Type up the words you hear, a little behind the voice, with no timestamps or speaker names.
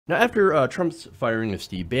Now, after Trump's firing of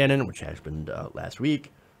Steve Bannon, which happened last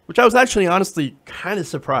week, which I was actually honestly kind of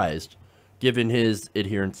surprised, given his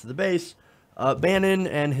adherence to the base, Bannon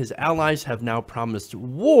and his allies have now promised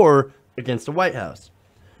war against the White House.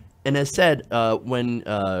 And as said, when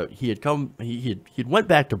he had went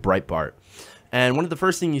back to Breitbart, and one of the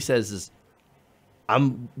first things he says is,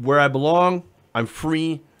 "I'm where I belong. I'm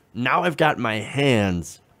free. Now I've got my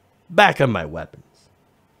hands back on my weapons."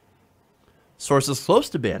 Sources close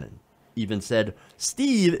to Bannon even said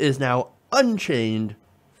Steve is now unchained,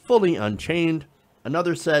 fully unchained.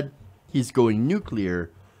 Another said he's going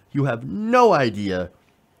nuclear. You have no idea.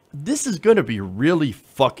 This is going to be really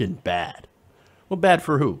fucking bad. Well, bad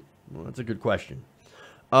for who? Well, that's a good question.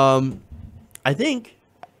 I think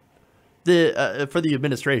for the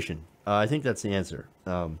administration, I think that's the answer.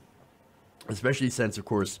 Especially since, of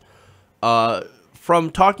course,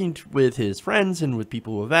 from talking with his friends and with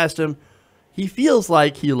people who have asked him, he feels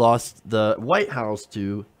like he lost the White House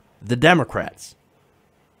to the Democrats.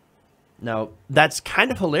 Now, that's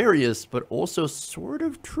kind of hilarious, but also sort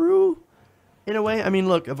of true in a way. I mean,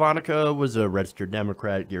 look, Ivanka was a registered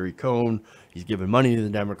Democrat. Gary Cohn, he's given money to the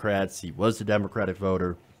Democrats. He was a Democratic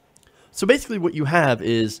voter. So basically what you have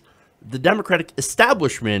is the Democratic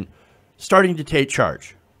establishment starting to take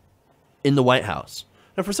charge in the White House.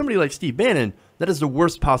 Now, for somebody like Steve Bannon, that is the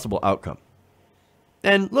worst possible outcome.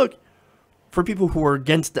 And look, for people who are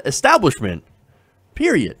against the establishment,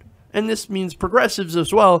 period, and this means progressives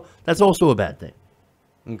as well, that's also a bad thing.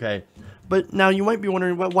 Okay? But now you might be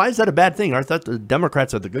wondering, well, why is that a bad thing? I thought the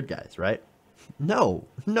Democrats are the good guys, right? No,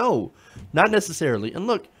 not necessarily. And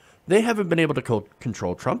look, they haven't been able to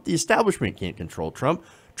control Trump. The establishment can't control Trump.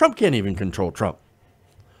 Trump can't even control Trump.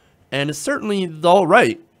 And it's certainly the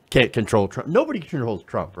alt-right can't control Trump. Nobody controls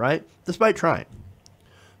Trump, right? Despite trying.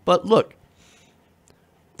 But look,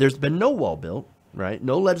 there's been no wall built, right?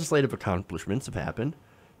 No legislative accomplishments have happened.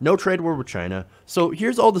 No trade war with China. So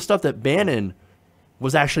here's all the stuff that Bannon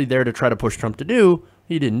was actually there to try to push Trump to do.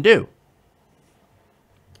 He didn't do.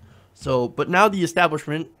 So, but now the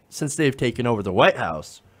establishment, since they've taken over the White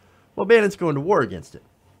House, well, Bannon's going to war against it.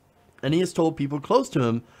 And he has told people close to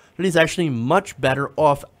him that he's actually much better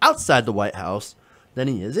off outside the White House than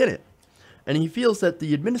he is in it. And he feels that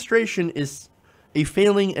the administration is a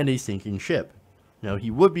failing and a sinking ship. Now,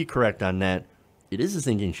 he would be correct on that. It is a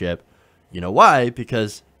sinking ship. You know why?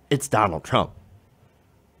 Because it's Donald Trump.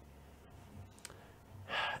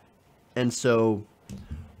 And so,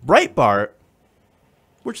 Breitbart,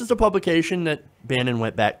 which is a publication that Bannon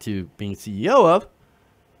went back to being CEO of,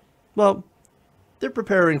 well, they're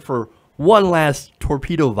preparing for one last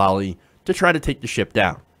torpedo volley to try to take the ship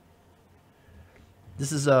down.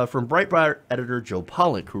 This is from Breitbart editor Joe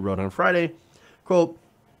Pollack, who wrote on Friday, quote,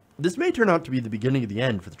 "This may turn out to be the beginning of the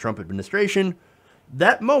end for the Trump administration.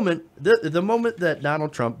 That moment, the moment that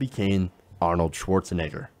Donald Trump became Arnold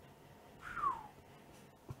Schwarzenegger."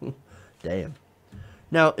 Damn.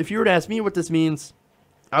 Now, if you were to ask me what this means,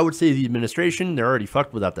 I would say the administration, they're already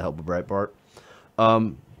fucked without the help of Breitbart.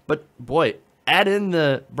 But boy, add in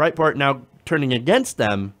the Breitbart now turning against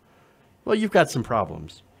them, well, you've got some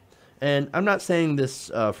problems. And I'm not saying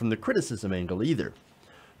this from the criticism angle either.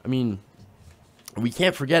 I mean, we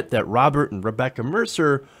can't forget that Robert and Rebecca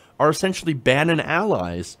Mercer are essentially Bannon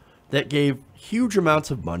allies that gave huge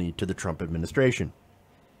amounts of money to the Trump administration.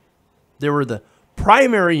 They were the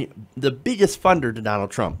biggest funder to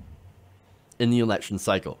Donald Trump in the election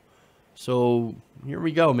cycle. So here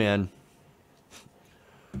we go, man.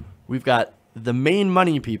 We've got the main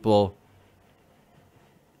money people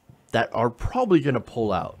that are probably going to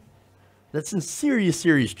pull out. That's in serious,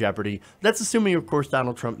 serious jeopardy. That's assuming, of course,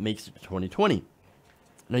 Donald Trump makes it to 2020.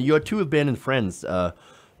 Now, you had two of Bannon's friends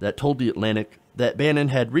that told The Atlantic that Bannon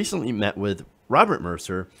had recently met with Robert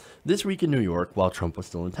Mercer this week in New York while Trump was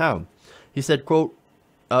still in town. He said, quote,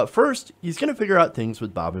 "First, he's going to figure out things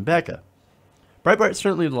with Bob and Becca. Breitbart's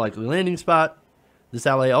certainly the likely landing spot." This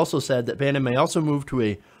ally also said that Bannon may also move to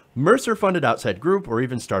a Mercer-funded outside group or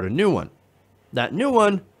even start a new one. That new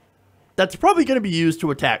one, that's probably going to be used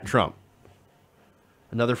to attack Trump.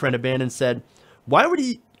 Another friend of Bannon said, "Why would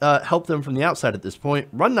he help them from the outside at this point,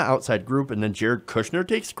 run the outside group, and then Jared Kushner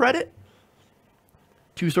takes credit?"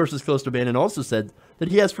 Two sources close to Bannon also said that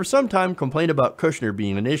he has for some time complained about Kushner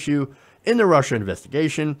being an issue in the Russia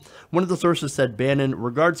investigation. One of the sources said Bannon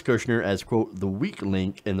regards Kushner as, quote, "the weak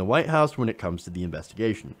link in the White House when it comes to the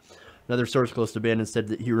investigation." Another source close to Bannon said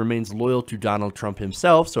that he remains loyal to Donald Trump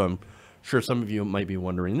himself, so I'm sure some of you might be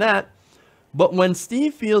wondering that. But when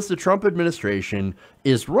Steve feels the Trump administration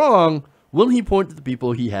is wrong, will he point to the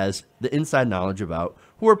people he has the inside knowledge about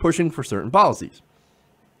who are pushing for certain policies?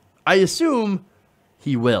 I assume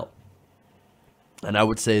he will. And I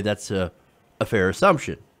would say that's a fair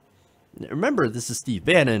assumption. Remember, this is Steve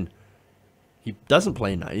Bannon. He doesn't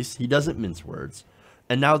play nice. He doesn't mince words.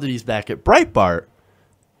 And now that he's back at Breitbart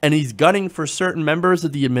and he's gunning for certain members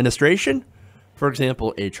of the administration, for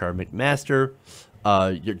example, H.R. McMaster,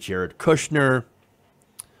 Jared Kushner,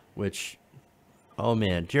 which, oh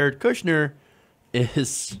man, Jared Kushner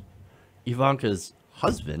is Ivanka's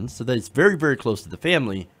husband, so that he's very, very close to the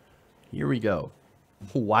family. Here we go.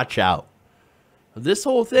 Watch out. This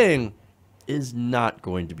whole thing is not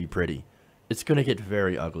going to be pretty. It's going to get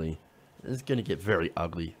very ugly. It's going to get very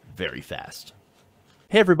ugly very fast.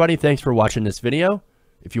 Hey everybody, thanks for watching this video.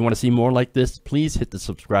 If you want to see more like this, please hit the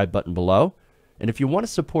subscribe button below. And if you want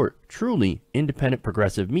to support truly independent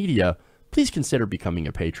progressive media, please consider becoming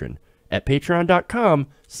a patron at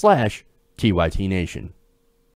patreon.com/TYTNation.